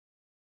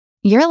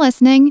You're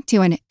listening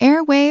to an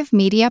Airwave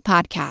Media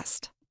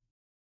Podcast.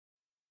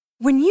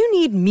 When you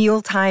need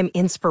mealtime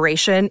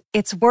inspiration,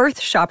 it's worth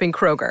shopping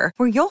Kroger,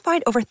 where you'll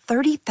find over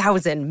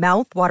 30,000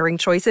 mouth-watering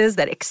choices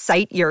that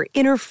excite your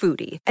inner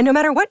foodie. And no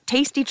matter what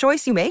tasty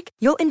choice you make,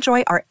 you'll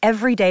enjoy our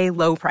everyday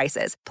low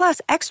prices, plus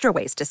extra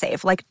ways to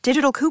save, like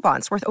digital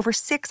coupons worth over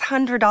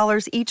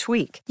 $600 each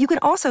week. You can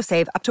also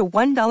save up to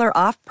 $1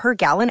 off per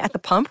gallon at the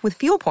pump with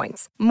fuel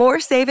points.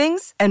 More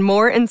savings and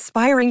more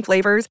inspiring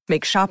flavors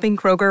make shopping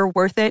Kroger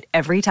worth it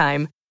every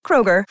time.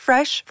 Kroger,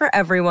 fresh for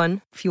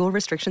everyone. Fuel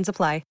restrictions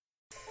apply.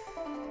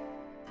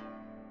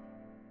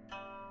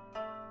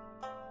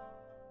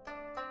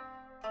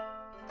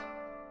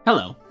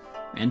 Hello,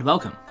 and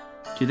welcome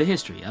to the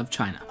History of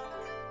China.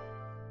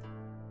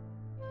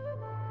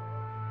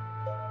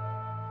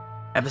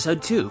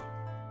 Episode 2,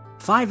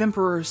 5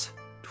 Emperors,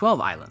 12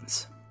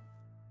 Islands.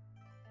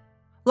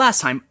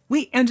 Last time,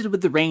 we ended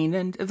with the reign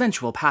and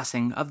eventual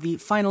passing of the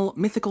final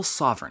mythical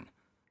sovereign,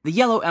 the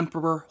Yellow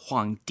Emperor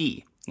Huang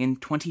Di, in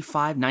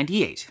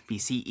 2598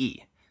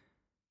 BCE.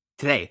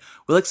 Today,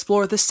 we'll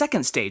explore the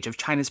second stage of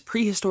China's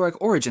prehistoric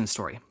origin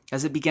story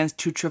as it begins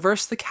to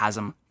traverse the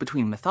chasm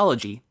between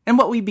mythology and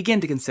what we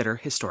begin to consider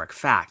historic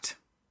fact.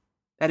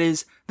 That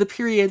is, the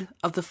period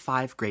of the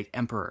 5 great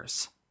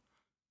emperors.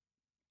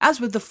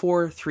 As with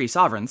the 3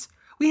 sovereigns,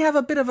 we have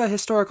a bit of a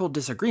historical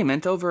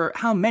disagreement over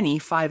how many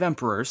 5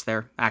 emperors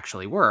there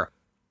actually were.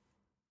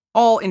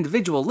 All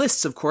individual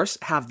lists, of course,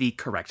 have the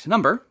correct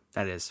number,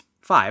 that is,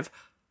 5,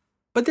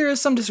 but there is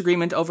some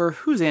disagreement over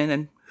who's in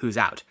and who's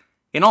out.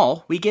 In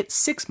all, we get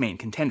 6 main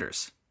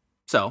contenders.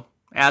 So,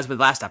 as with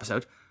last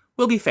episode,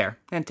 we'll be fair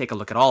and take a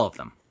look at all of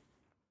them.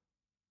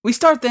 We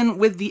start then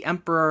with the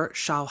Emperor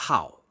Xiao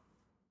Hao.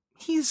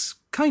 He's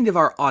kind of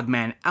our odd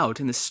man out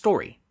in this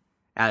story,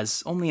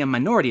 as only a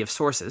minority of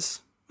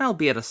sources,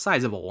 albeit a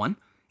sizable one,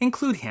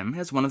 include him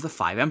as one of the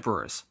 5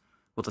 emperors.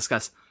 We'll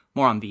discuss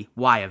more on the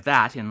why of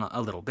that in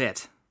a little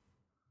bit.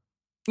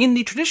 In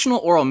the traditional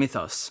oral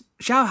mythos,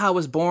 Xiao Hao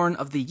was born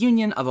of the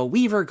union of a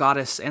weaver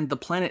goddess and the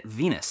planet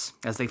Venus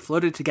as they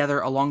floated together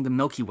along the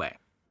Milky Way.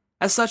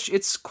 As such,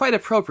 it's quite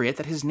appropriate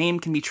that his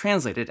name can be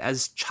translated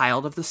as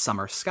Child of the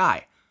Summer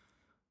Sky.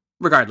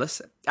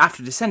 Regardless,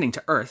 after descending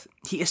to Earth,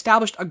 he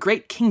established a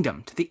great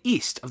kingdom to the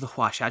east of the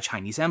Huaxia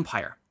Chinese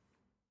Empire.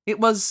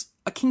 It was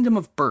a kingdom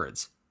of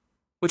birds,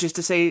 which is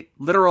to say,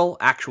 literal,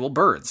 actual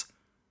birds.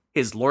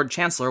 His Lord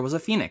Chancellor was a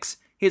phoenix,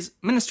 his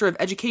Minister of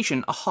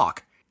Education a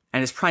hawk, and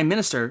his Prime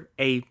Minister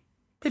a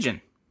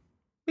pigeon.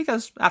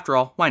 Because, after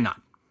all, why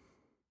not?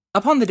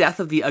 Upon the death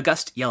of the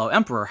august Yellow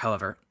Emperor,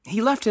 however,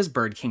 he left his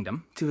bird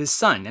kingdom to his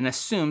son and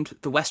assumed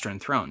the Western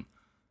throne.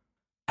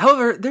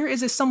 However, there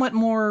is a somewhat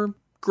more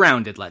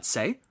grounded, let's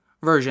say,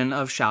 version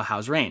of Xiao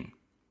Hao's reign.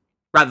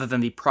 Rather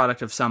than the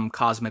product of some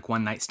cosmic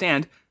one-night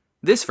stand,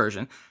 this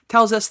version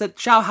tells us that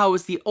Xiao Hao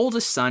was the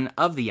oldest son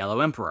of the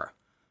Yellow Emperor.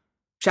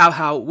 Xiao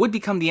Hao would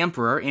become the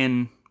emperor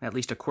in, at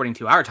least according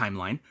to our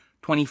timeline,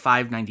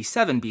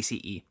 2597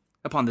 BCE,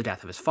 upon the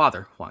death of his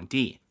father, Huang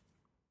Di.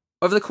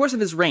 Over the course of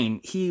his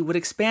reign, he would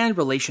expand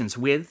relations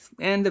with,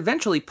 and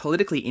eventually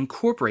politically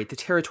incorporate the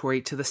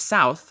territory to the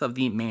south of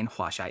the main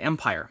Huaxia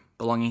Empire,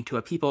 belonging to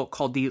a people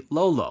called the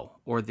Lolo,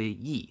 or the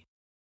Yi.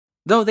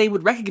 Though they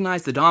would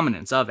recognize the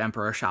dominance of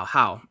Emperor Xiao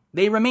Hao,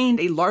 they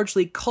remained a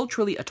largely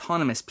culturally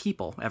autonomous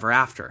people ever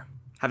after,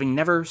 having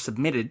never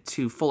submitted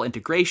to full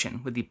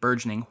integration with the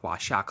burgeoning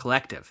Huaxia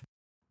collective.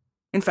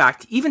 In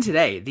fact, even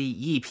today, the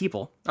Yi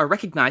people are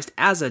recognized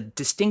as a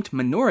distinct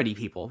minority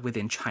people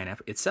within China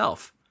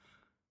itself.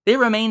 They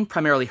remain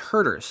primarily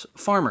herders,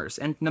 farmers,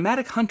 and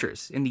nomadic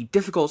hunters in the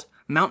difficult,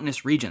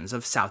 mountainous regions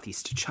of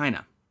southeast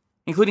China,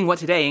 including what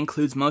today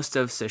includes most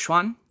of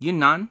Sichuan,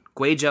 Yunnan,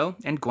 Guizhou,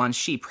 and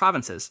Guangxi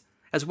provinces,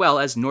 as well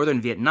as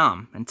northern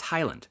Vietnam and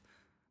Thailand.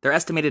 Their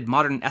estimated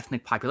modern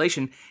ethnic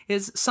population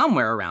is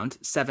somewhere around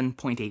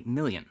 7.8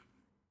 million.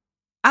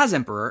 As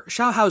emperor,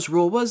 Xiao Hao's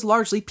rule was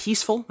largely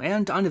peaceful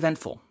and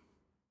uneventful.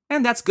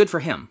 And that's good for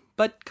him,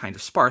 but kind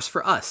of sparse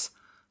for us.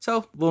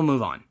 So we'll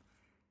move on.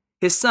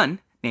 His son,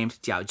 named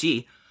Jiao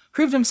Ji,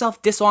 proved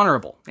himself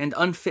dishonorable and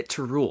unfit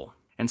to rule,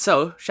 and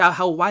so Xiao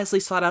Hao wisely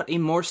sought out a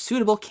more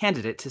suitable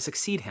candidate to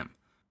succeed him.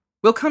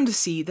 We'll come to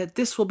see that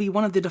this will be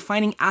one of the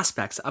defining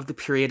aspects of the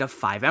period of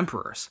 5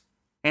 emperors,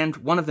 and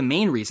one of the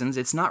main reasons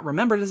it's not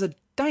remembered as a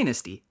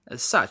dynasty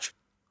as such.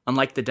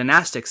 Unlike the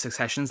dynastic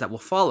successions that will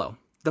follow,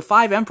 the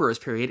 5 emperors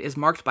period is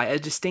marked by a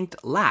distinct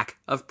lack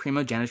of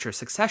primogeniture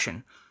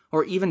succession,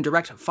 or even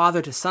direct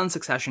father-to-son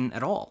succession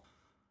at all.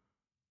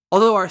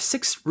 Although our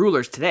 6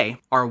 rulers today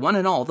are one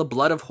and all the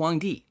blood of Huang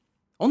Di,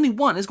 only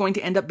one is going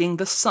to end up being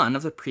the son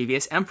of the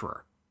previous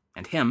emperor,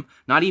 and him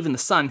not even the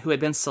son who had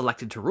been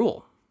selected to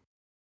rule.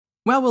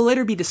 While we'll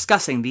later be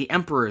discussing the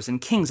emperors and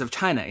kings of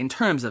China in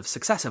terms of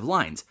successive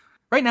lines,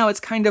 right now it's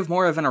kind of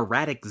more of an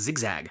erratic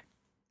zigzag.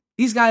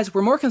 These guys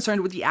were more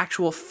concerned with the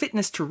actual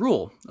fitness to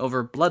rule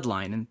over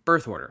bloodline and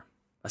birth order,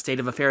 a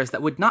state of affairs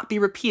that would not be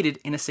repeated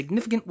in a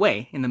significant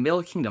way in the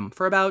Middle Kingdom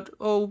for about,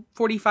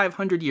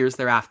 4,500 years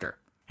thereafter,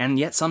 and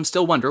yet some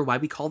still wonder why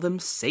we call them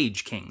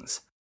sage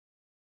kings.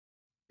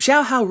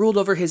 Xiao Hao ruled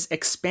over his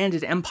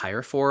expanded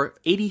empire for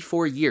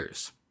 84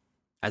 years.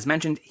 As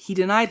mentioned, he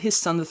denied his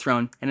son the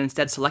throne and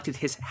instead selected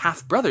his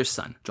half-brother's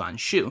son, Zhuan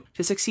Shu,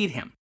 to succeed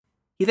him.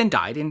 He then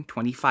died in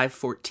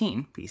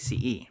 2514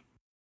 BCE.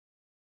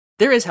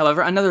 There is,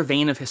 however, another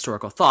vein of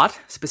historical thought,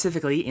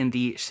 specifically in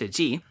the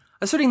Shiji,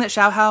 asserting that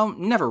Xiao Hao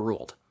never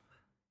ruled.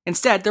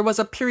 Instead, there was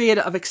a period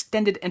of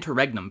extended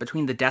interregnum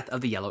between the death of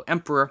the Yellow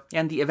Emperor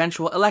and the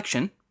eventual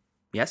election,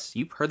 yes,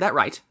 you heard that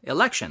right,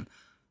 election,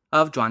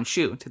 of Zhuan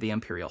Shu to the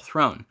imperial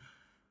throne.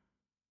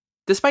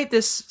 Despite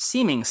this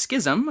seeming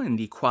schism in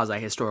the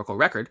quasi-historical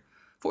record,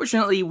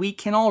 fortunately we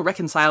can all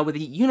reconcile with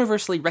the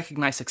universally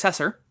recognized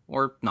successor,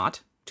 or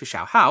not, to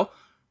Xiao Hao,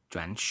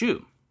 Zhuan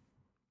Shu.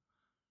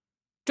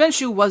 Zhuan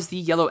Shu was the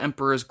Yellow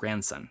Emperor's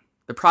grandson,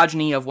 the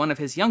progeny of one of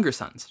his younger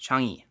sons,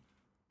 Chang'e.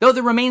 Though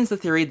there remains the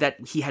theory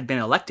that he had been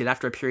elected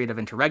after a period of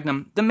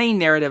interregnum, the main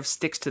narrative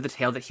sticks to the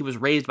tale that he was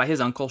raised by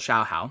his uncle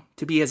Xiao Hao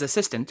to be his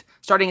assistant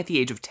starting at the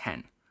age of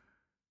 10.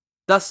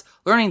 Thus,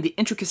 learning the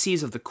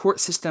intricacies of the court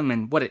system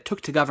and what it took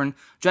to govern,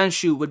 Zhuan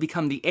Shu would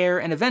become the heir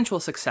and eventual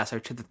successor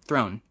to the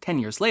throne 10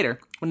 years later,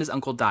 when his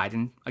uncle died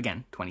in,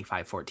 again,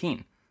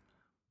 2514.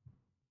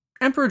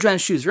 Emperor Zhuan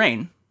Shu's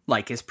reign,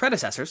 like his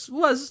predecessors,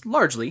 was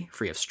largely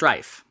free of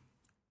strife.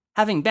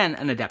 Having been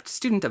an adept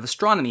student of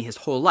astronomy his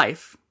whole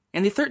life,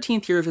 in the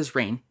 13th year of his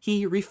reign,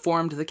 he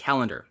reformed the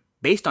calendar,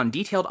 based on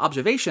detailed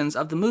observations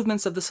of the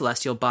movements of the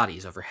celestial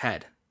bodies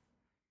overhead.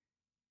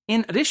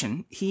 In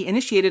addition, he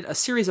initiated a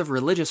series of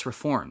religious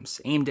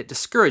reforms aimed at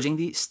discouraging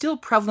the still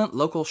prevalent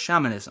local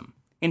shamanism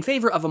in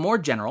favor of a more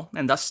general,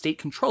 and thus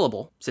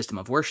state-controllable, system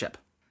of worship.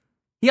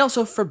 He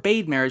also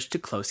forbade marriage to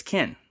close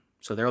kin,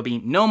 so there will be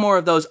no more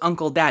of those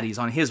uncle-daddies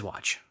on his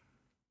watch.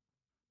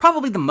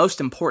 Probably the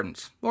most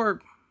important,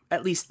 or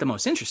at least the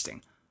most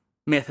interesting,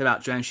 myth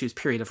about Zhuan Shu's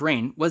period of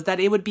reign was that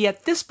it would be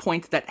at this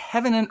point that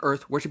heaven and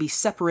earth were to be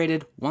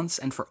separated once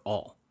and for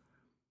all.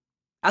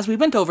 As we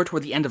went over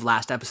toward the end of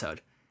last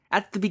episode,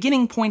 at the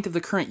beginning point of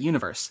the current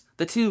universe,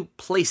 the two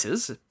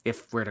places,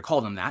 if we're to call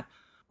them that,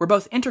 were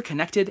both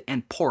interconnected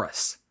and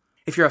porous.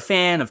 If you're a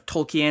fan of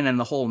Tolkien and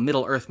the whole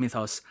Middle-earth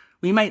mythos,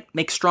 we might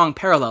make strong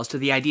parallels to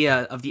the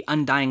idea of the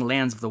undying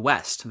lands of the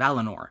West,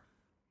 Valinor.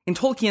 In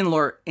Tolkien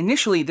lore,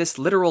 initially this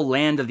literal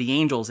land of the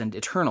angels and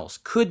Eternals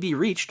could be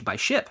reached by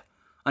ship,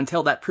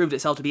 until that proved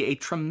itself to be a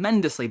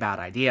tremendously bad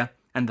idea,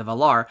 and the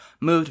Valar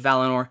moved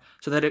Valinor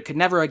so that it could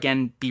never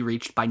again be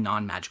reached by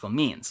non-magical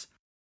means.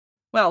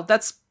 Well,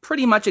 that's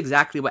pretty much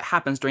exactly what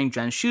happens during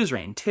Zhuan Shu's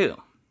reign, too.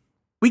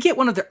 We get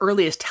one of the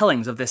earliest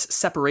tellings of this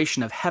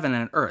separation of heaven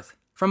and earth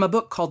from a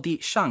book called the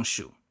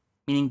Shangshu,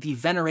 meaning the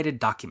Venerated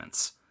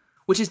Documents,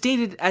 which is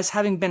dated as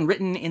having been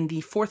written in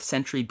the 4th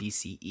century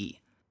BCE.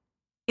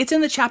 It's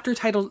in the chapter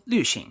titled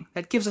Lu Xing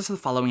that gives us the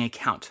following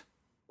account.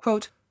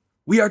 Quote,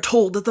 "We are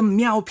told that the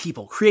Miao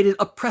people created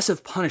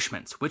oppressive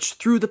punishments which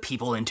threw the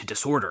people into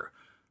disorder.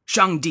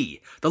 Shang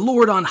Di, the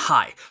Lord on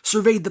high,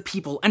 surveyed the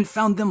people and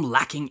found them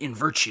lacking in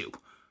virtue.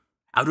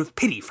 Out of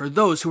pity for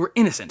those who were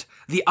innocent,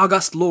 the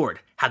august Lord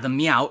had the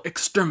Miao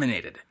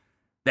exterminated.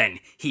 Then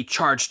he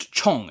charged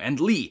Chong and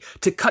Li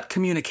to cut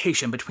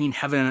communication between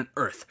heaven and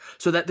earth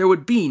so that there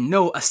would be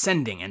no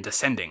ascending and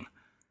descending.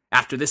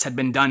 After this had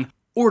been done,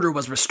 order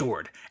was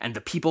restored, and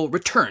the people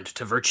returned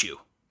to virtue."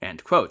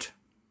 End quote.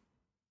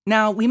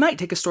 Now, we might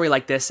take a story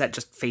like this at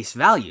just face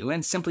value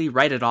and simply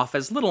write it off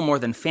as little more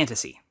than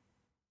fantasy.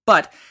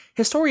 But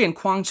historian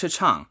Kuang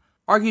Chichang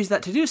argues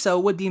that to do so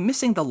would be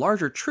missing the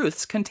larger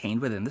truths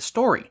contained within the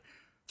story,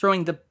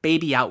 throwing the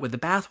baby out with the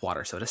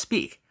bathwater, so to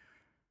speak.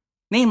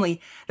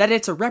 Namely, that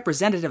it's a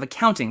representative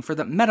accounting for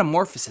the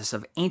metamorphosis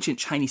of ancient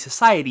Chinese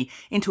society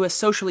into a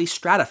socially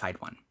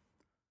stratified one.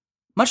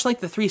 Much like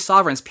the Three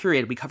Sovereigns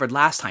period we covered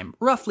last time,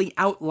 roughly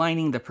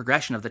outlining the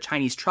progression of the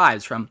Chinese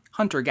tribes from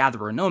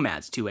hunter-gatherer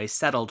nomads to a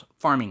settled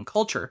farming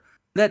culture,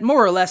 that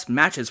more or less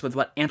matches with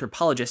what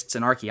anthropologists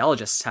and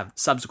archaeologists have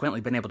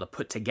subsequently been able to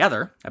put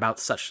together about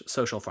such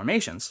social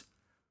formations,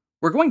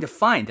 we're going to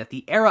find that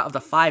the era of the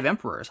Five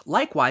Emperors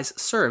likewise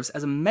serves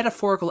as a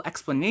metaphorical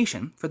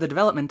explanation for the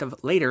development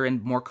of later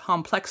and more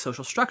complex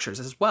social structures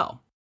as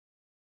well.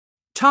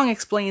 Chang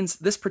explains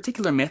this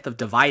particular myth of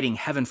dividing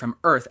heaven from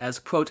earth as,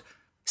 quote,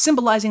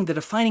 symbolizing the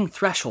defining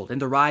threshold in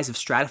the rise of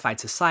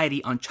stratified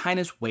society on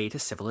China's way to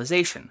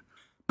civilization.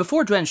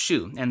 Before Zhuan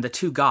Shu and the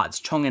two gods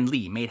Chong and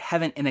Li made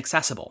heaven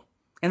inaccessible,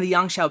 in the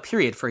Yangshao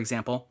period, for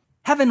example,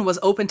 heaven was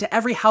open to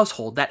every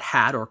household that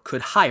had or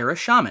could hire a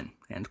shaman,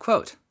 end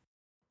quote.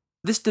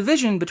 This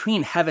division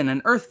between heaven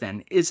and earth,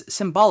 then, is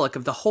symbolic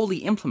of the holy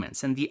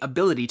implements and the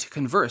ability to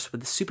converse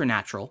with the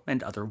supernatural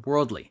and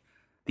otherworldly,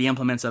 the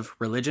implements of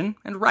religion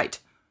and right,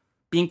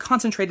 being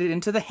concentrated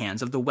into the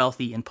hands of the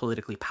wealthy and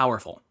politically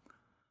powerful.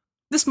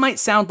 This might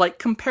sound like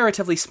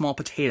comparatively small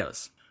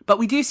potatoes, but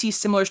we do see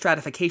similar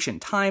stratification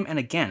time and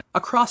again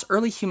across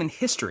early human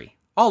history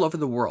all over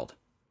the world.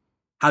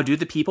 How do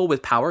the people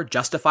with power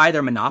justify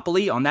their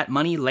monopoly on that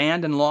money,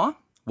 land, and law?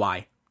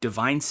 Why,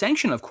 divine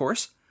sanction, of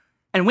course.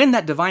 And when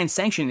that divine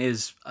sanction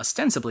is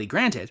ostensibly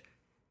granted,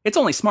 it's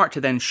only smart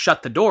to then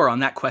shut the door on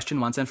that question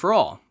once and for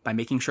all by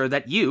making sure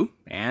that you,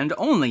 and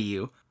only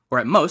you, or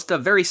at most a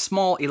very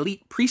small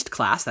elite priest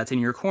class that's in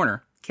your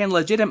corner, can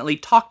legitimately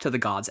talk to the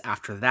gods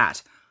after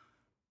that.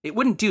 It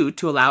wouldn't do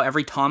to allow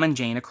every Tom and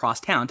Jane across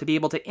town to be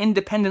able to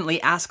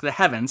independently ask the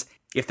heavens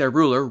if their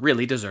ruler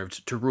really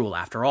deserved to rule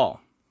after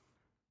all.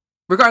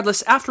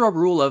 Regardless, after a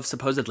rule of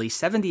supposedly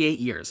 78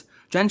 years,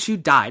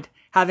 Zhenshu died,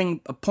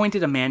 having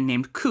appointed a man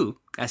named Ku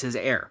as his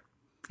heir.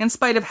 In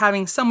spite of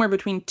having somewhere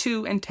between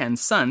 2 and 10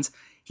 sons,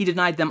 he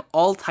denied them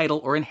all title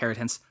or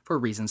inheritance for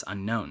reasons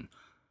unknown.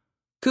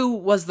 Ku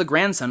was the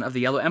grandson of the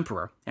Yellow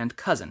Emperor and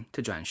cousin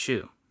to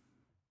Zhenshu.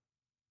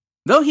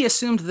 Though he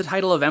assumed the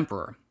title of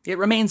emperor, it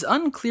remains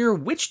unclear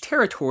which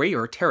territory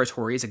or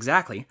territories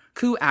exactly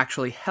Ku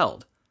actually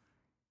held.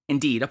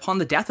 Indeed, upon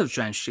the death of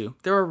Zhenshu,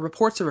 there were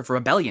reports of a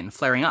rebellion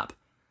flaring up.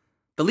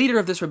 The leader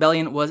of this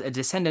rebellion was a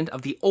descendant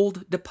of the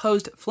old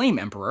deposed Flame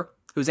Emperor,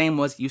 whose aim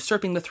was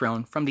usurping the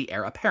throne from the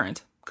heir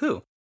apparent,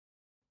 Ku.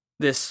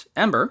 This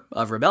ember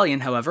of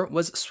rebellion, however,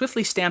 was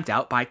swiftly stamped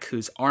out by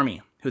Ku's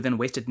army, who then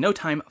wasted no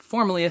time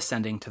formally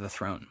ascending to the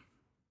throne.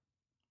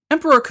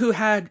 Emperor Ku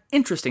had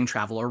interesting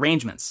travel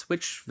arrangements,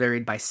 which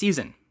varied by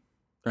season.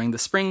 During the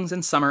springs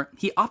and summer,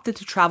 he opted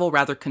to travel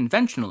rather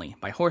conventionally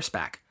by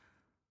horseback.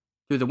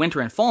 Through the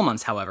winter and fall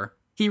months, however,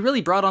 he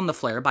really brought on the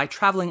flair by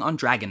traveling on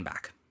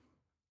dragonback.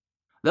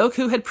 Though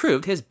Ku had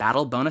proved his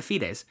battle bona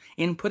fides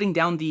in putting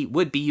down the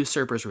would-be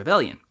usurper's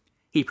rebellion,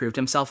 he proved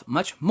himself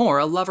much more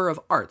a lover of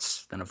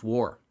arts than of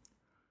war.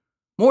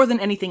 More than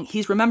anything,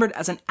 he's remembered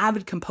as an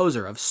avid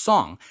composer of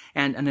song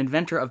and an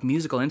inventor of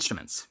musical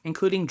instruments,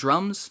 including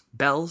drums,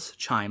 bells,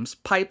 chimes,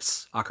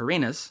 pipes,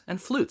 ocarinas,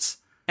 and flutes.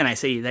 And I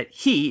say that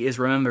he is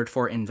remembered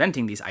for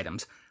inventing these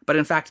items, but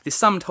in fact the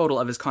sum total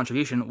of his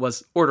contribution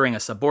was ordering a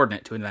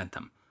subordinate to invent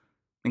them.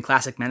 In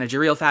classic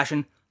managerial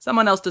fashion,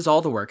 someone else does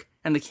all the work,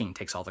 and the king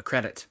takes all the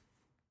credit.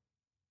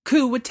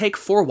 Ku would take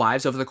 4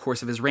 wives over the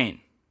course of his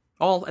reign,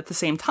 all at the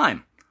same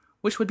time,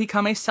 which would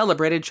become a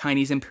celebrated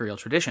Chinese imperial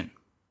tradition.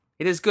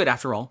 It is good,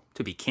 after all,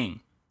 to be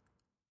king.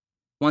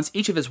 Once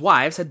each of his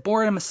wives had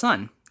borne him a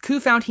son, Ku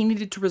found he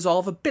needed to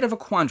resolve a bit of a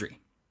quandary.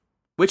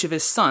 Which of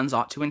his sons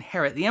ought to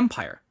inherit the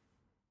empire?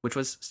 Which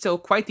was still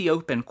quite the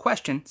open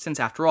question, since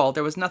after all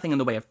there was nothing in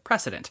the way of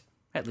precedent,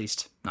 at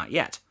least not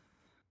yet.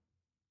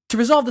 To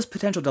resolve this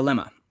potential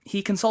dilemma,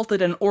 he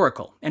consulted an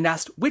oracle and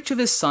asked which of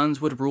his sons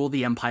would rule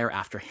the empire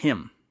after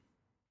him.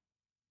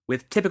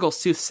 With typical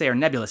soothsayer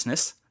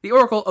nebulousness, the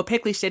oracle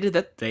opaquely stated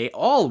that they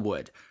all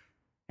would.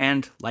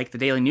 And, like the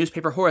daily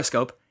newspaper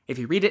horoscope, if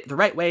you read it the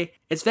right way,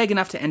 it's vague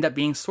enough to end up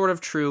being sort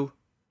of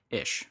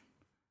true-ish.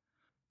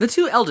 The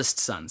 2 eldest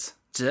sons,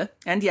 Zhi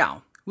and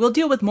Yao, we'll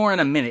deal with more in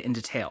a minute in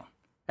detail,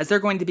 as they're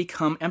going to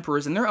become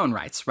emperors in their own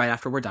rights right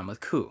after we're done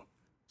with Ku.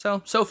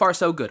 So far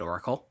so good,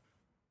 oracle.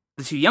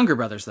 The 2 younger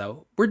brothers,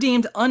 though, were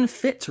deemed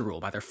unfit to rule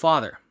by their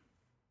father.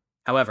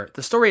 However,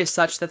 the story is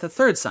such that the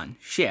 3rd son,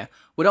 Xie,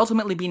 would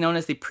ultimately be known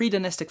as the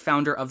pre-dynastic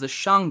founder of the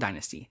Shang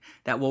dynasty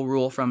that will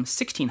rule from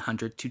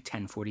 1600 to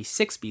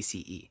 1046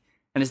 BCE,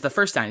 and is the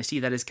first dynasty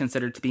that is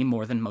considered to be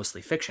more than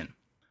mostly fiction.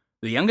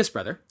 The youngest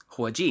brother,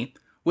 Huoji,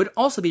 would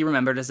also be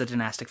remembered as a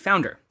dynastic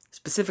founder,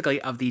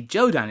 specifically of the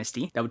Zhou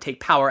dynasty that would take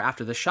power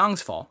after the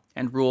Shang's fall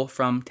and rule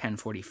from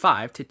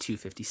 1045 to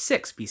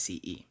 256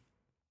 BCE.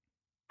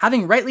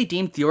 Having rightly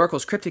deemed the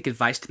oracle's cryptic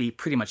advice to be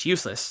pretty much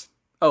useless,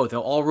 oh,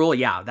 they'll all rule?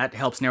 Yeah, that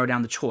helps narrow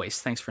down the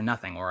choice. Thanks for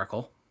nothing,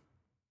 oracle.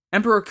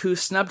 Emperor Ku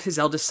snubbed his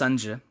eldest son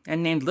Zhi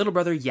and named little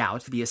brother Yao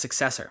to be his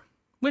successor,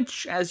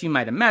 which, as you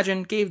might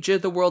imagine, gave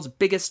Zhi the world's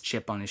biggest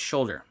chip on his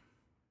shoulder.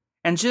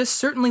 And Zhi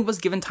certainly was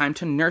given time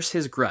to nurse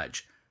his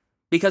grudge,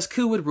 because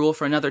Ku would rule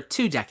for another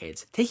 2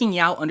 decades, taking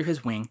Yao under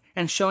his wing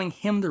and showing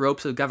him the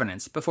ropes of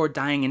governance before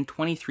dying in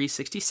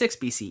 2366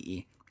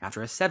 BCE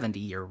after a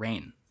 70-year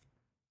reign.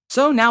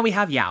 So now we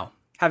have Yao,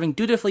 having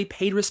dutifully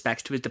paid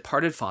respects to his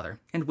departed father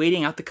and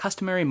waiting out the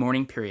customary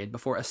mourning period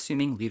before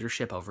assuming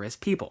leadership over his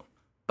people.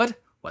 But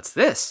what's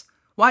this?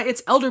 Why,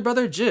 it's elder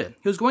brother Zhi,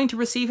 who's going to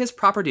receive his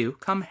proper due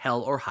come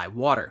hell or high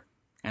water.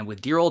 And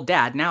with dear old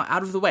dad now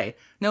out of the way,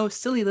 no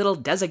silly little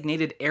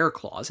designated heir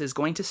clause is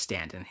going to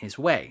stand in his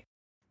way.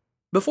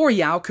 Before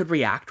Yao could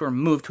react or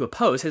move to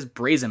oppose his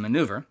brazen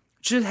maneuver,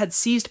 Zhi had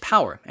seized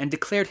power and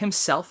declared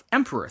himself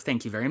emperor,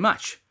 thank you very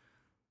much.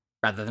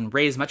 Rather than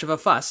raise much of a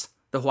fuss,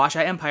 the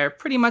Huaxia Empire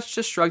pretty much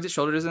just shrugs its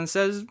shoulders and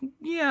says,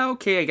 yeah,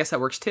 okay, I guess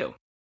that works too.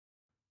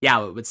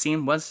 Yao, it would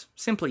seem, was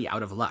simply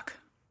out of luck.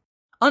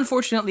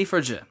 Unfortunately for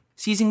Zhi,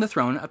 seizing the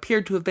throne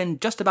appeared to have been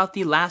just about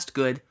the last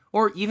good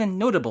or even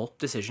notable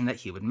decision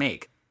that he would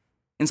make.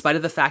 In spite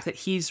of the fact that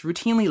he's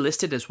routinely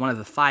listed as one of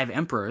the 5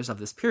 emperors of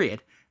this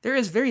period, there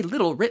is very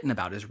little written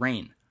about his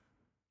reign.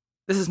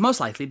 This is most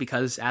likely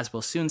because, as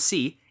we'll soon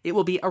see, it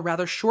will be a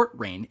rather short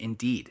reign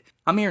indeed,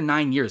 a mere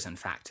 9 years in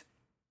fact.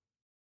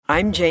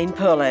 I'm Jane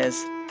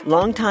Perlez,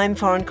 longtime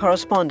foreign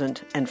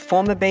correspondent and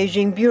former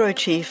Beijing bureau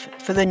chief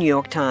for the New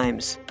York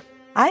Times.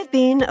 I've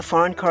been a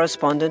foreign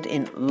correspondent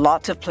in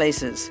lots of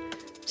places: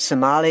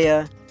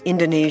 Somalia,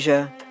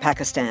 Indonesia,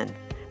 Pakistan,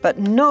 but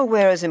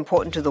nowhere as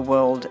important to the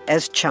world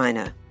as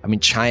China. I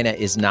mean, China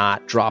is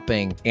not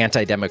dropping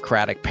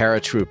anti-democratic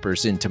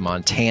paratroopers into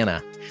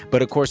Montana.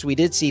 But of course, we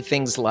did see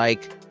things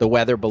like the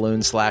weather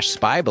balloon /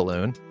 spy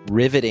balloon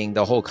riveting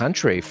the whole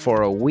country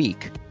for a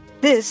week.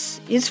 This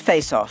is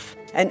Face Off,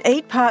 an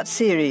 8-part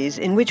series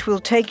in which we'll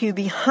take you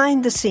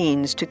behind the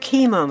scenes to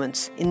key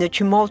moments in the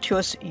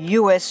tumultuous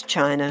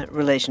US-China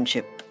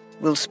relationship.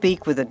 We'll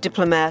speak with a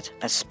diplomat,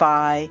 a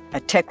spy, a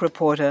tech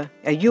reporter,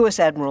 a US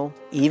admiral,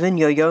 even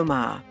Yo-Yo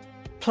Ma.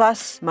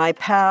 Plus, my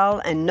pal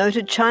and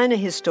noted China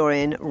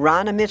historian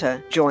Rana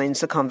Mitter joins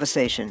the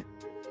conversation.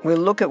 We'll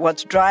look at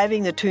what's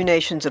driving the two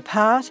nations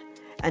apart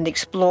and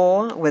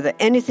explore whether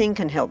anything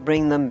can help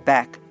bring them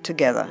back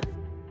together.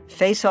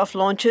 Face Off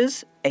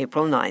launches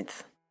April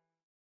 9th.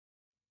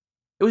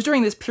 It was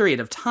during this period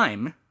of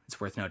time, it's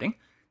worth noting,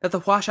 that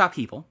the Huasha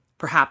people,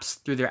 perhaps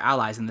through their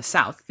allies in the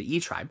south, the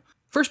Yi tribe,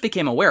 first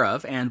became aware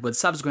of and would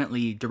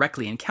subsequently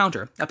directly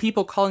encounter a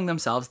people calling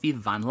themselves the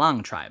Van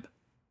Lang tribe,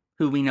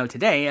 who we know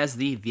today as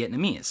the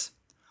Vietnamese.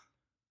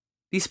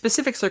 The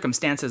specific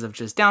circumstances of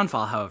Zhi's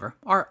downfall, however,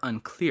 are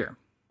unclear.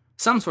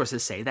 Some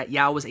sources say that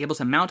Yao was able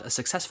to mount a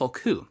successful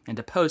coup and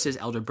depose his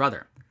elder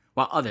brother,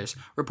 while others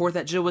report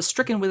that Zhi was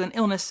stricken with an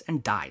illness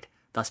and died,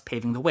 thus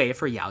paving the way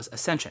for Yao's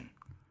ascension.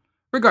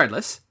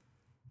 Regardless,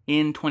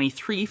 in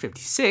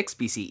 2356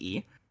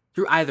 BCE,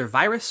 through either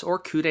virus or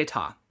coup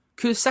d'etat,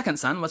 Ku's second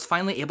son was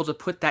finally able to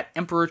put that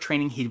emperor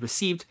training he'd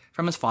received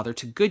from his father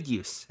to good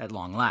use at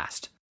long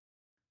last.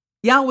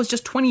 Yao was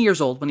just 20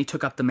 years old when he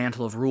took up the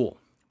mantle of rule,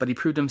 but he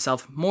proved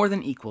himself more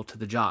than equal to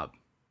the job.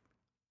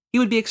 He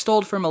would be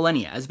extolled for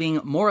millennia as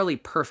being morally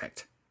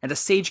perfect, and a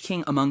sage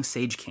king among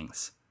sage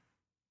kings.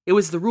 It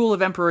was the rule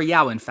of Emperor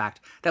Yao, in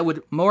fact, that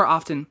would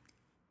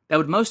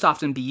most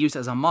often be used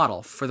as a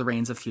model for the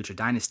reigns of future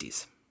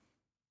dynasties.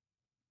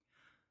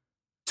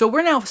 So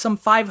we're now some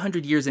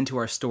 500 years into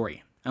our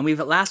story, and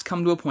we've at last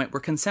come to a point where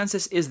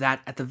consensus is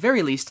that, at the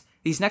very least,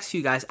 these next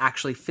few guys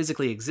actually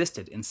physically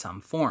existed in some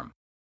form.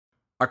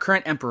 Our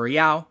current Emperor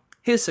Yao,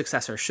 his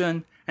successor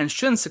Shun, and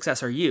Shun's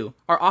successor Yu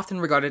are often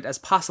regarded as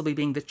possibly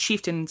being the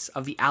chieftains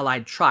of the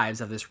allied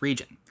tribes of this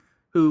region,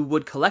 who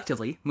would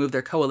collectively move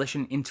their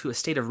coalition into a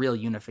state of real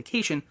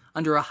unification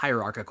under a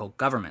hierarchical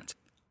government,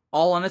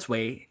 all on its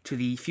way to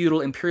the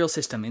feudal imperial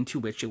system into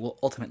which it will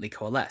ultimately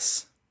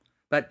coalesce.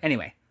 But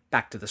anyway,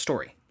 back to the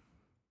story.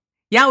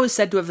 Yao is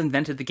said to have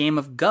invented the game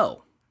of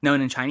Go,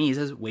 known in Chinese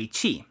as Wei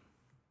Qi.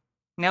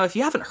 Now, if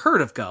you haven't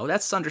heard of Go,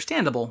 that's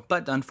understandable,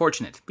 but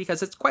unfortunate,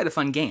 because it's quite a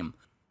fun game.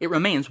 It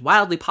remains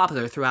wildly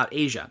popular throughout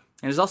Asia,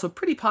 and is also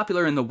pretty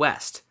popular in the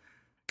West.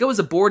 Go is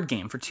a board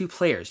game for 2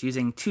 players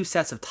using 2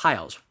 sets of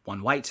tiles,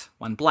 one white,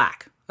 one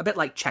black, a bit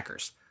like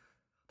checkers.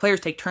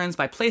 Players take turns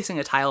by placing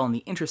a tile on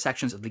the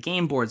intersections of the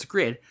game board's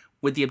grid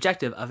with the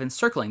objective of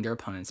encircling their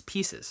opponent's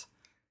pieces.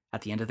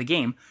 At the end of the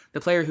game,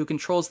 the player who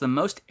controls the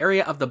most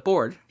area of the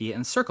board via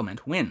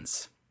encirclement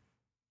wins.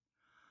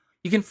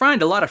 You can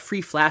find a lot of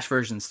free Flash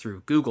versions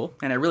through Google,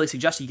 and I really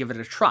suggest you give it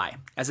a try,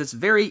 as it's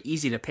very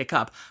easy to pick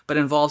up, but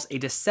involves a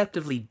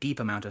deceptively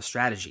deep amount of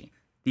strategy.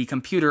 The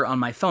computer on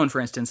my phone,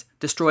 for instance,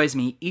 destroys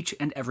me each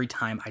and every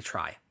time I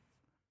try.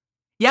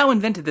 Yao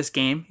invented this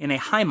game in a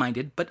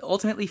high-minded but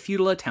ultimately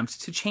futile attempt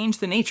to change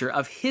the nature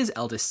of his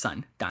eldest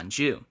son,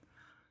 Danju.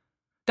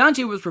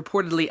 Danju was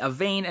reportedly a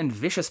vain and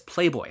vicious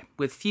playboy,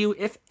 with few,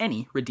 if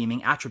any,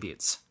 redeeming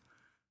attributes.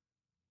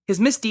 His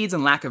misdeeds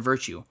and lack of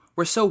virtue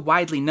were so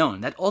widely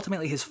known that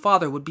ultimately his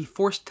father would be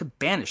forced to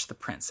banish the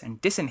prince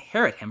and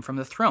disinherit him from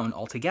the throne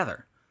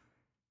altogether.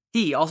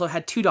 He also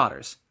had 2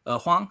 daughters,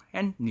 Huang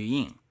and Nu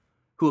Ying,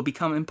 who will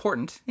become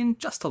important in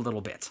just a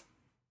little bit.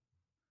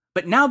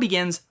 But now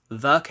begins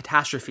the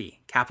catastrophe,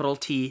 capital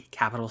T,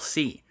 capital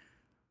C.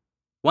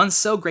 One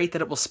so great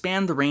that it will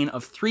span the reign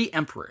of 3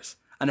 emperors,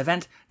 an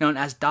event known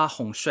as Da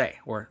Hong Shui,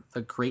 or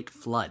the Great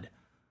Flood.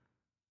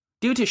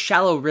 Due to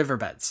shallow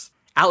riverbeds,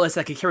 outlets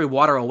that could carry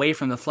water away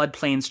from the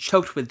floodplains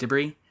choked with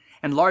debris,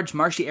 and large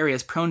marshy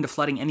areas prone to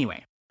flooding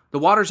anyway, the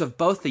waters of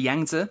both the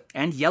Yangtze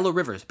and Yellow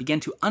Rivers began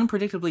to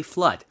unpredictably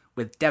flood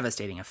with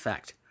devastating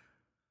effect.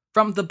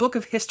 From the Book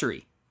of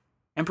History,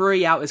 Emperor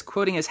Yao is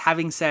quoting as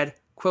having said,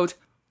 quote,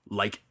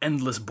 "Like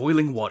endless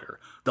boiling water,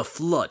 the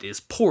flood is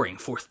pouring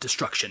forth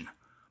destruction.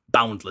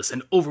 Boundless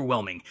and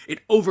overwhelming,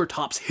 it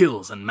overtops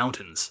hills and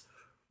mountains.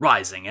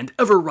 Rising and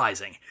ever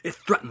rising, it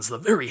threatens the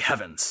very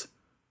heavens.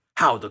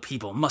 How the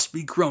people must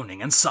be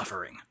groaning and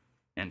suffering."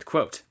 End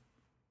quote.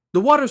 The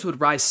waters would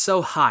rise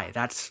so high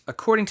that,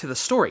 according to the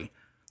story,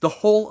 the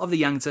whole of the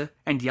Yangtze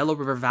and Yellow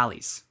River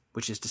valleys,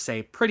 which is to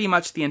say pretty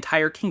much the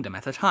entire kingdom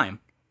at the time,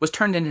 was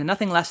turned into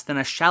nothing less than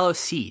a shallow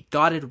sea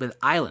dotted with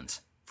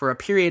islands for a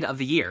period of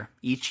the year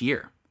each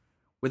year,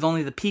 with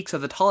only the peaks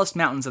of the tallest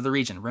mountains of the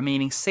region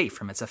remaining safe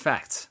from its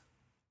effects.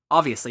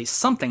 Obviously,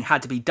 something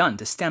had to be done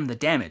to stem the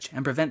damage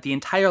and prevent the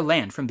entire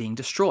land from being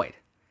destroyed.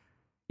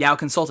 Yao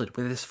consulted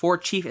with his 4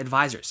 chief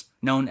advisors,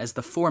 known as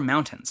the 4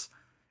 Mountains,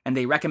 and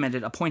they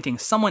recommended appointing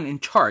someone in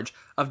charge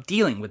of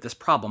dealing with this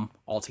problem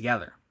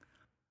altogether.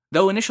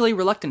 Though initially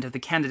reluctant at the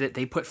candidate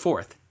they put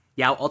forth,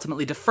 Yao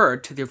ultimately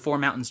deferred to the 4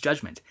 Mountains'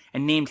 judgment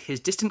and named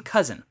his distant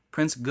cousin,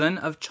 Prince Gun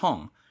of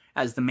Chong,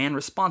 as the man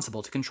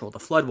responsible to control the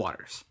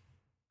floodwaters.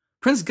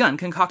 Prince Gun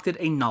concocted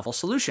a novel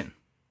solution: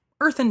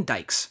 earthen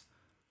dikes.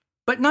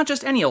 But not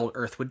just any old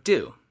earth would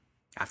do.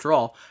 After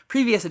all,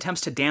 previous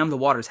attempts to dam the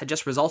waters had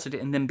just resulted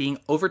in them being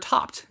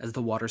overtopped as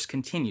the waters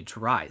continued to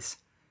rise.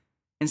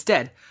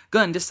 Instead,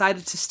 Gun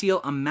decided to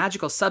steal a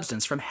magical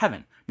substance from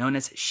heaven known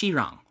as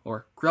Shirang,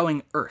 or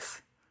growing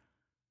earth.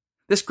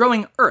 This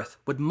growing earth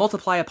would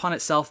multiply upon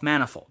itself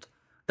manifold,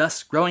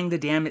 thus growing the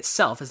dam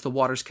itself as the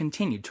waters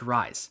continued to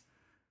rise.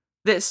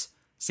 This,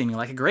 seeming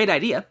like a great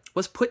idea,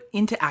 was put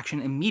into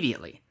action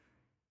immediately,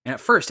 and at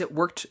first it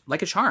worked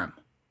like a charm.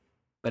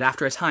 But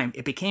after a time,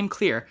 it became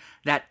clear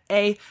that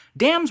A,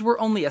 dams were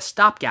only a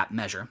stopgap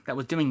measure that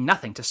was doing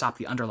nothing to stop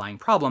the underlying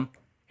problem,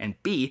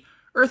 and B,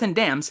 earthen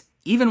dams,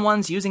 even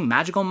ones using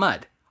magical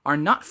mud, are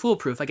not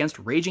foolproof against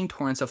raging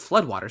torrents of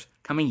floodwaters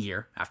coming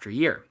year after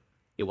year.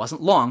 It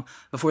wasn't long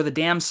before the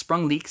dams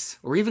sprung leaks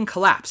or even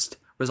collapsed,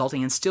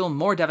 resulting in still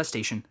more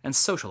devastation and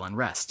social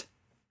unrest.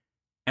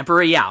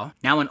 Emperor Yao,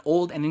 now an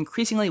old and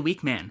increasingly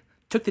weak man,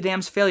 took the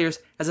dam's failures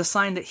as a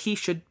sign that he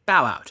should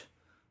bow out.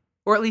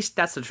 Or at least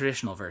that's the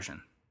traditional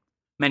version.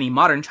 Many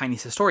modern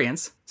Chinese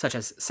historians, such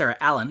as Sarah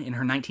Allen in her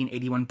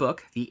 1981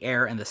 book, The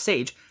Heir and the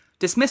Sage,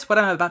 dismiss what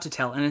I'm about to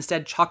tell and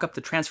instead chalk up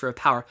the transfer of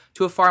power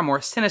to a far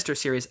more sinister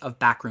series of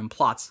backroom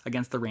plots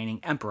against the reigning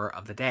emperor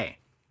of the day.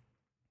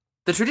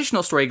 The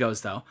traditional story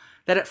goes, though,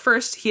 that at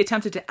first he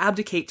attempted to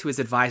abdicate to his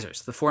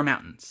advisors, the Four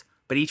Mountains,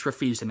 but each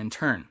refused him in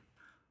turn.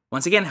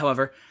 Once again,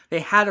 however, they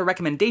had a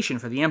recommendation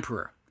for the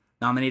emperor,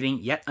 nominating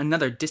yet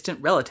another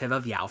distant relative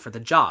of Yao for the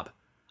job,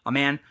 a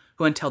man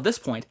who until this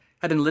point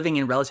had been living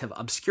in relative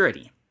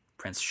obscurity,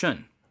 Prince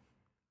Shun.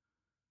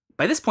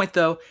 By this point,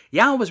 though,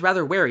 Yao was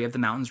rather wary of the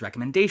mountain's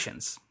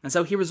recommendations, and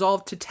so he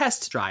resolved to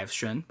test drive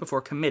Shun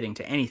before committing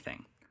to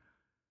anything.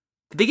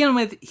 To begin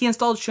with, he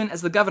installed Shun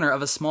as the governor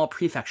of a small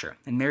prefecture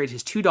and married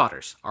his two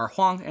daughters, Er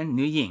Huang and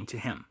Nu Ying, to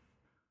him.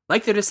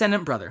 Like their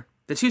descendant brother,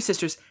 the two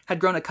sisters had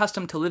grown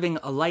accustomed to living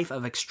a life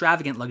of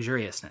extravagant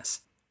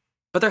luxuriousness.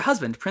 But their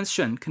husband, Prince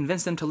Shun,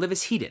 convinced them to live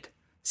as he did,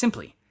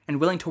 simply, and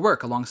willing to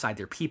work alongside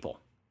their people.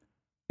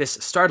 This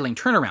startling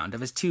turnaround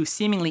of his two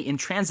seemingly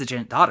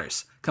intransigent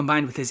daughters,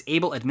 combined with his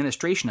able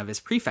administration of his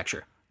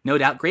prefecture, no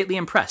doubt greatly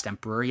impressed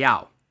Emperor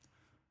Yao.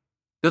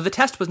 Though the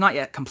test was not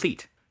yet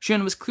complete,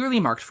 Shun was clearly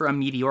marked for a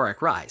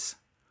meteoric rise.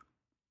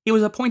 He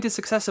was appointed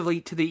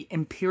successively to the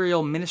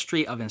Imperial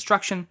Ministry of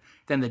Instruction,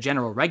 then the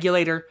General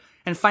Regulator,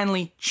 and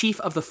finally Chief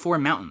of the Four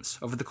Mountains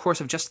over the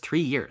course of just 3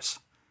 years.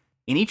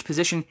 In each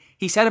position,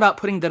 he set about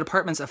putting the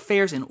department's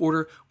affairs in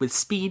order with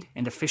speed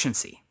and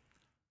efficiency.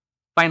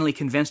 Finally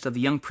convinced of the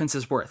young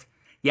prince's worth,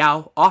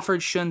 Yao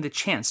offered Shun the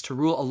chance to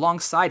rule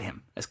alongside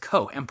him as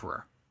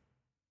co-emperor.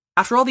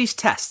 After all these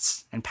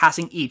tests, and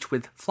passing each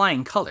with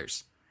flying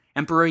colors,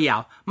 Emperor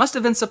Yao must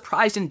have been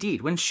surprised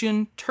indeed when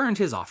Shun turned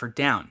his offer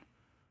down.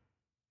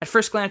 At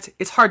first glance,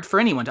 it's hard for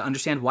anyone to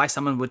understand why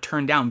someone would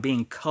turn down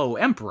being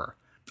co-emperor,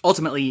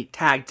 ultimately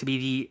tagged to be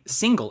the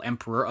single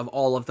emperor of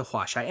all of the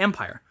Huaxia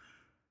Empire.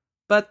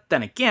 But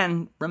then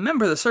again,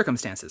 remember the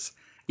circumstances.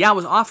 Yao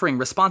was offering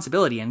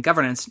responsibility and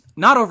governance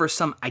not over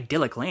some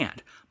idyllic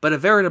land, but a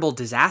veritable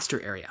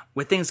disaster area,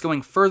 with things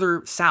going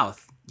further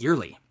south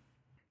yearly.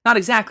 Not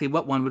exactly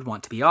what one would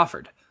want to be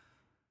offered.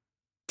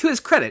 To his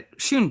credit,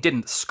 Shun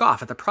didn't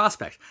scoff at the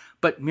prospect,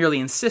 but merely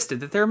insisted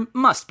that there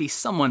must be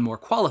someone more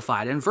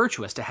qualified and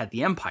virtuous to head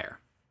the empire.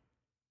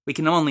 We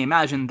can only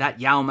imagine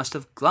that Yao must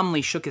have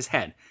glumly shook his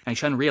head, and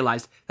Shun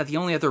realized that the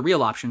only other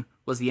real option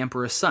was the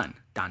emperor's son,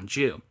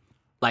 Danju.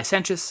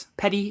 Licentious,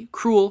 petty,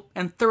 cruel,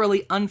 and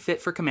thoroughly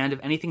unfit for command of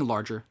anything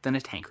larger than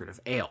a tankard of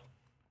ale.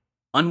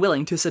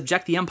 Unwilling to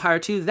subject the empire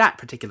to that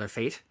particular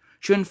fate,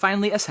 Shun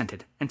finally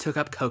assented and took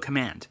up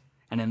co-command,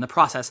 and in the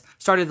process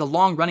started the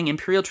long-running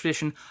imperial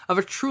tradition of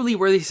a truly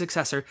worthy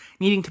successor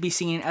needing to be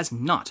seen as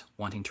not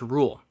wanting to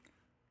rule,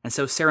 and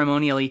so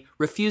ceremonially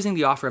refusing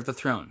the offer of the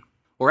throne,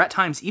 or at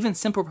times even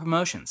simple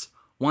promotions,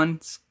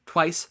 once,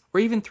 twice, or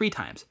even 3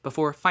 times,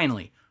 before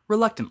finally,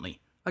 reluctantly,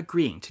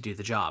 agreeing to do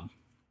the job.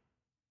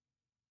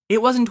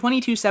 It was in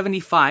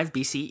 2275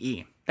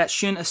 BCE that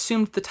Shun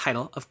assumed the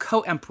title of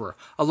co-emperor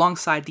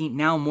alongside the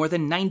now more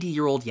than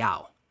 90-year-old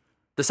Yao.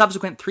 The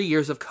subsequent 3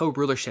 years of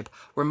co-rulership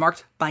were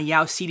marked by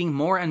Yao ceding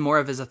more and more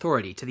of his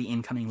authority to the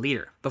incoming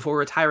leader, before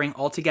retiring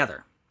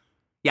altogether.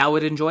 Yao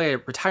would enjoy a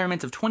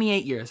retirement of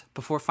 28 years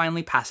before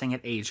finally passing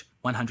at age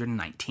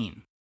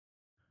 119.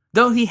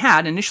 Though he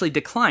had initially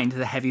declined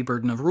the heavy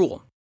burden of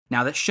rule,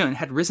 now that Shun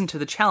had risen to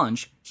the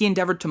challenge, he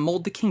endeavored to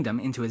mold the kingdom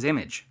into his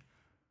image.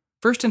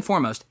 First and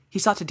foremost, he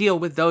sought to deal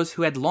with those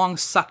who had long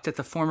sucked at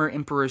the former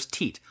emperor's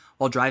teat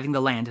while driving the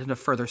land into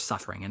further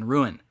suffering and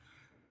ruin.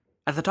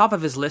 At the top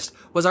of his list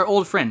was our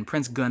old friend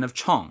Prince Gun of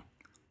Chong.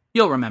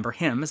 You'll remember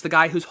him as the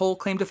guy whose whole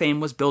claim to fame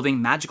was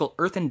building magical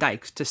earthen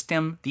dikes to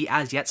stem the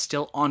as yet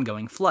still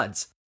ongoing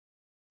floods.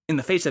 In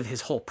the face of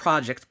his whole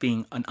project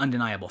being an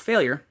undeniable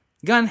failure,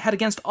 Gun had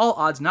against all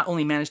odds not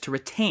only managed to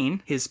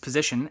retain his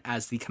position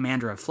as the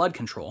commander of flood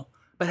control,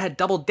 but had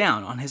doubled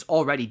down on his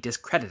already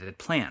discredited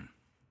plan.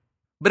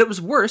 But it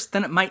was worse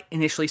than it might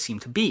initially seem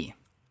to be.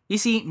 You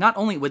see, not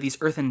only would these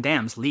earthen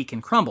dams leak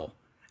and crumble,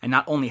 and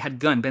not only had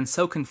Gun been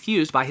so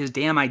confused by his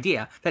damn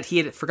idea that he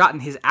had forgotten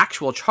his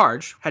actual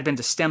charge had been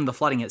to stem the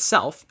flooding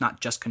itself,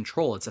 not just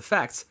control its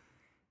effects,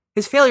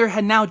 his failure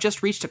had now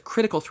just reached a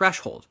critical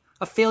threshold,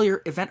 a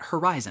failure event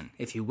horizon,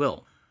 if you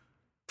will.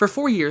 For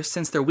 4 years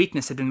since their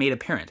weakness had been made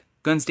apparent,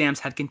 Gun's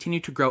dams had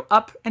continued to grow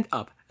up and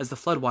up as the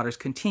floodwaters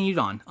continued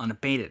on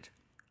unabated.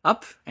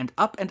 Up and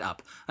up and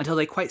up, until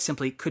they quite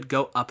simply could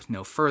go up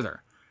no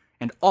further,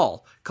 and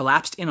all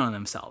collapsed in on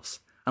themselves,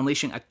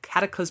 unleashing a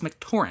cataclysmic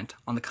torrent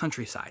on the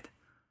countryside.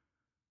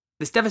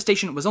 This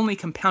devastation was only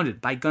compounded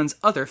by Gun's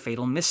other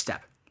fatal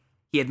misstep.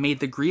 He had made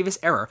the grievous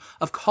error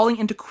of calling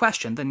into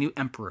question the new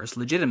emperor's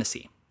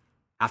legitimacy.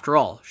 After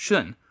all,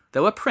 Shun,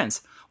 though a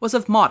prince, was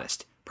of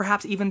modest,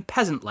 perhaps even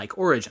peasant-like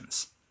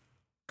origins.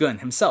 Gun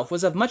himself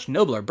was of much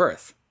nobler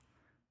birth.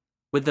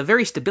 With the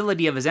very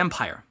stability of his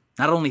empire,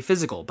 not only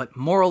physical, but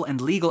moral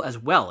and legal as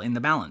well in the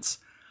balance,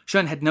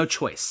 Shun had no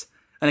choice.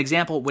 An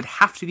example would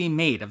have to be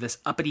made of this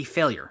uppity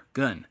failure,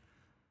 Gun.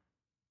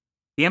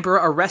 The emperor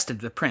arrested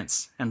the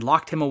prince and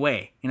locked him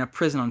away in a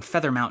prison on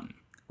Feather Mountain,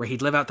 where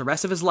he'd live out the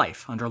rest of his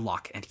life under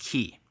lock and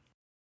key.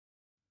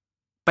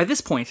 By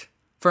this point,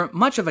 for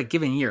much of a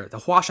given year, the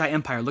Huaxia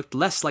Empire looked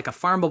less like a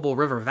farmable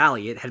river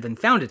valley it had been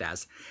founded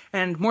as,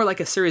 and more like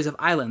a series of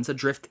islands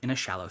adrift in a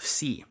shallow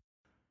sea.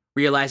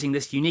 Realizing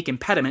this unique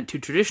impediment to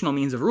traditional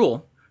means of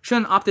rule,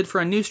 Shun opted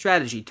for a new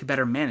strategy to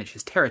better manage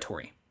his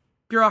territory: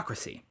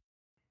 bureaucracy.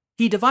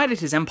 He divided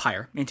his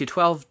empire into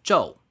 12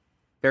 zhou,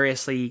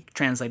 variously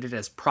translated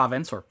as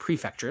province or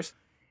prefectures,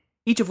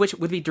 each of which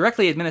would be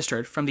directly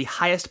administered from the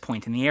highest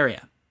point in the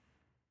area.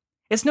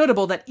 It's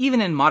notable that even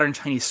in modern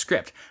Chinese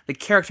script, the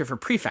character for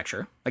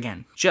prefecture,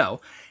 again, zhou,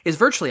 is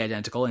virtually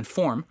identical in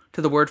form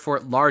to the word for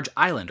large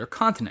island or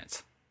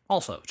continent,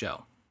 also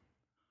zhou.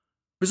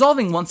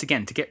 Resolving once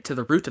again to get to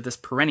the root of this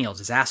perennial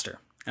disaster,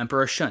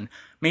 Emperor Shun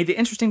made the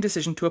interesting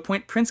decision to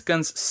appoint Prince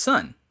Gun's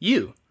son,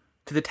 Yu,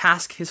 to the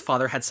task his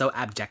father had so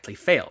abjectly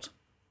failed.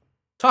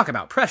 Talk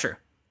about pressure.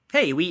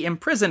 Hey, we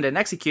imprisoned and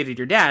executed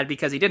your dad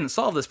because he didn't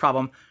solve this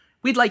problem.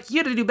 We'd like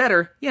you to do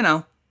better,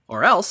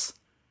 or else.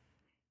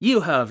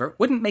 Yu, however,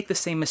 wouldn't make the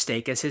same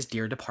mistake as his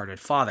dear departed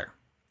father.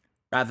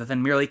 Rather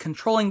than merely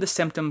controlling the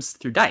symptoms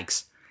through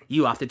dikes,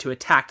 Yu opted to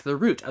attack the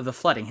root of the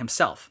flooding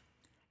himself.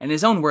 In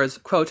his own words,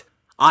 quote,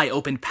 "I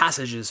opened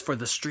passages for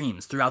the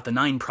streams throughout the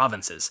 9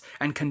 provinces,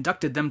 and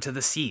conducted them to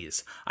the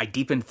seas. I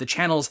deepened the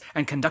channels,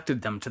 and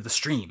conducted them to the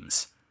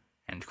streams."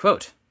 End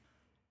quote.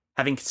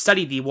 Having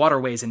studied the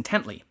waterways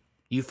intently,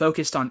 Yu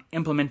focused on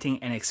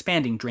implementing and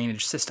expanding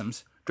drainage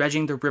systems,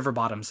 dredging the river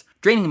bottoms,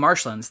 draining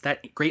marshlands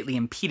that greatly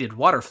impeded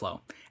water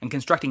flow, and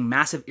constructing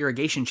massive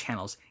irrigation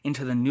channels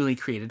into the newly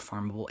created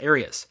farmable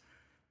areas.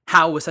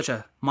 How was such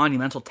a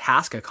monumental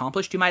task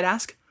accomplished, you might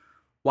ask?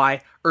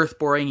 Why,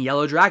 earth-boring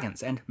yellow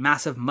dragons and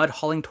massive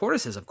mud-hauling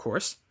tortoises, of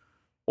course.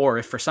 Or,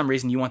 if for some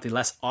reason you want the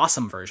less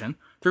awesome version,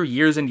 through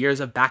years and years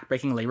of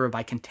backbreaking labor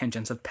by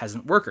contingents of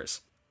peasant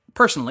workers.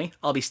 Personally,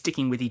 I'll be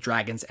sticking with the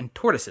dragons and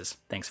tortoises,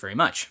 thanks very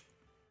much.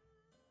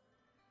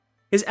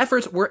 His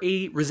efforts were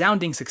a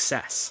resounding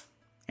success,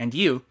 and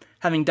Yu,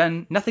 having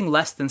done nothing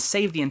less than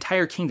save the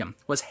entire kingdom,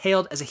 was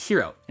hailed as a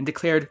hero and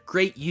declared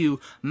Great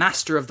Yu,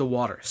 Master of the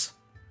Waters.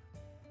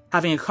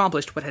 Having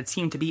accomplished what had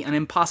seemed to be an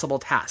impossible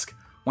task,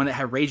 one that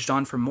had raged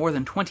on for more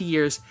than 20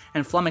 years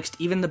and flummoxed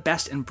even the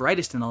best and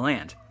brightest in the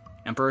land,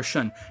 Emperor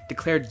Shun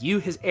declared Yu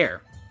his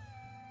heir.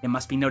 It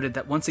must be noted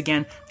that once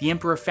again, the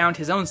emperor found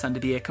his own son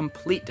to be a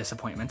complete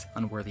disappointment,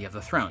 unworthy of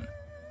the throne.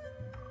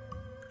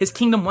 His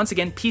kingdom once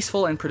again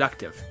peaceful and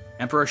productive,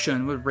 Emperor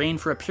Shun would reign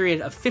for a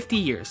period of 50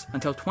 years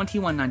until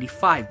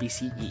 2195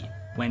 BCE,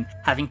 when,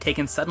 having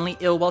taken suddenly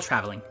ill while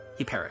traveling,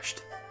 he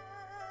perished.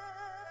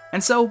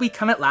 And so we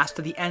come at last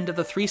to the end of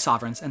the 3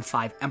 sovereigns and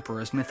 5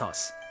 emperors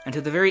mythos, and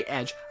to the very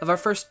edge of our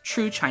first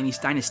true Chinese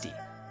dynasty,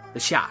 the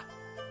Xia.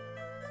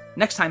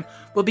 Next time,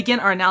 we'll begin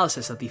our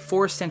analysis of the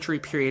 4-century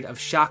period of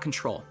Xia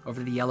control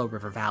over the Yellow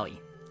River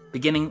Valley,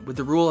 beginning with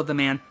the rule of the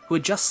man who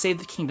had just saved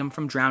the kingdom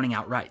from drowning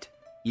outright,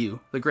 Yu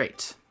the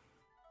Great.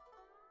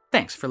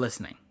 Thanks for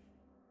listening.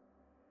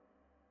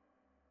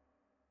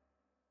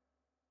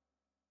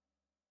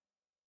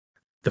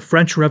 The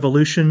French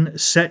Revolution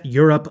set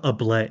Europe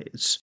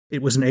ablaze.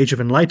 It was an age of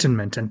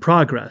enlightenment and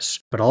progress,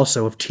 but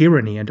also of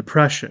tyranny and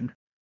oppression.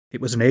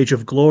 It was an age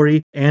of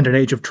glory and an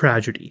age of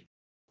tragedy.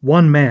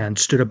 One man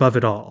stood above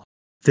it all.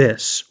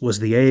 This was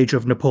the Age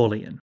of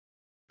Napoleon.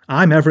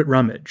 I'm Everett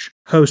Rummage,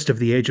 host of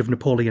the Age of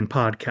Napoleon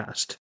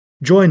podcast.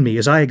 Join me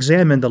as I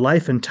examine the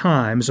life and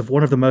times of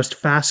one of the most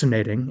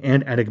fascinating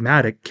and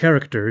enigmatic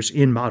characters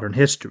in modern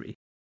history.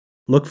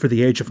 Look for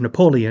the Age of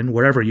Napoleon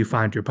wherever you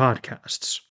find your podcasts.